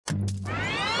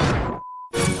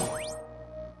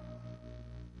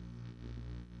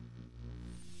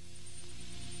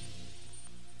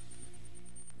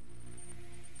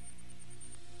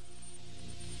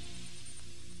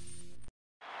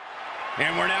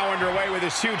And we're now underway with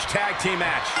this huge tag team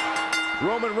match.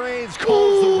 Roman Reigns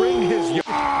calls the ring his yard,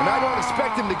 and I don't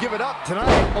expect him to give it up tonight.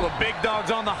 Well, the big dog's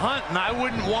on the hunt, and I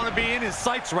wouldn't want to be in his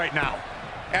sights right now.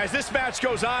 As this match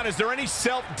goes on, is there any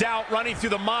self-doubt running through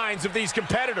the minds of these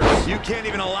competitors? You can't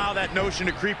even allow that notion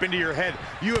to creep into your head.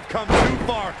 You have come too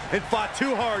far and fought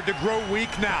too hard to grow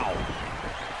weak now.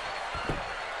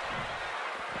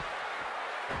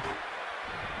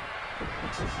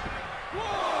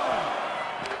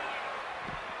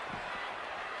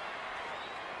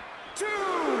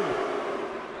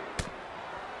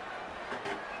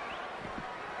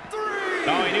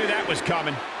 Oh, he knew that was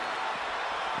coming.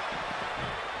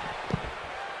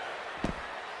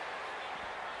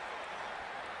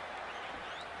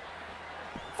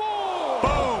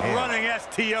 Boom! Running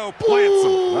STO plants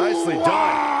him. Nicely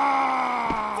done.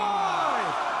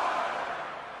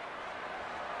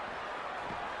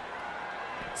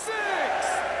 5,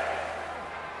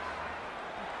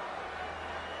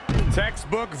 6.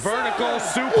 Textbook vertical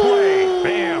suplex.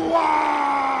 Bam.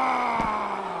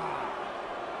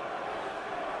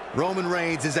 Roman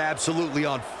Reigns is absolutely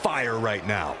on fire right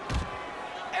now.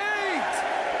 8,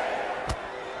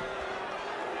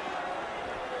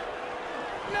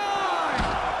 9.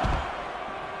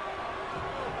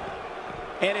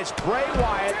 And it's Bray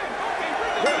Wyatt.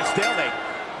 We're at a stalemate.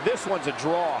 This one's a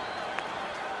draw.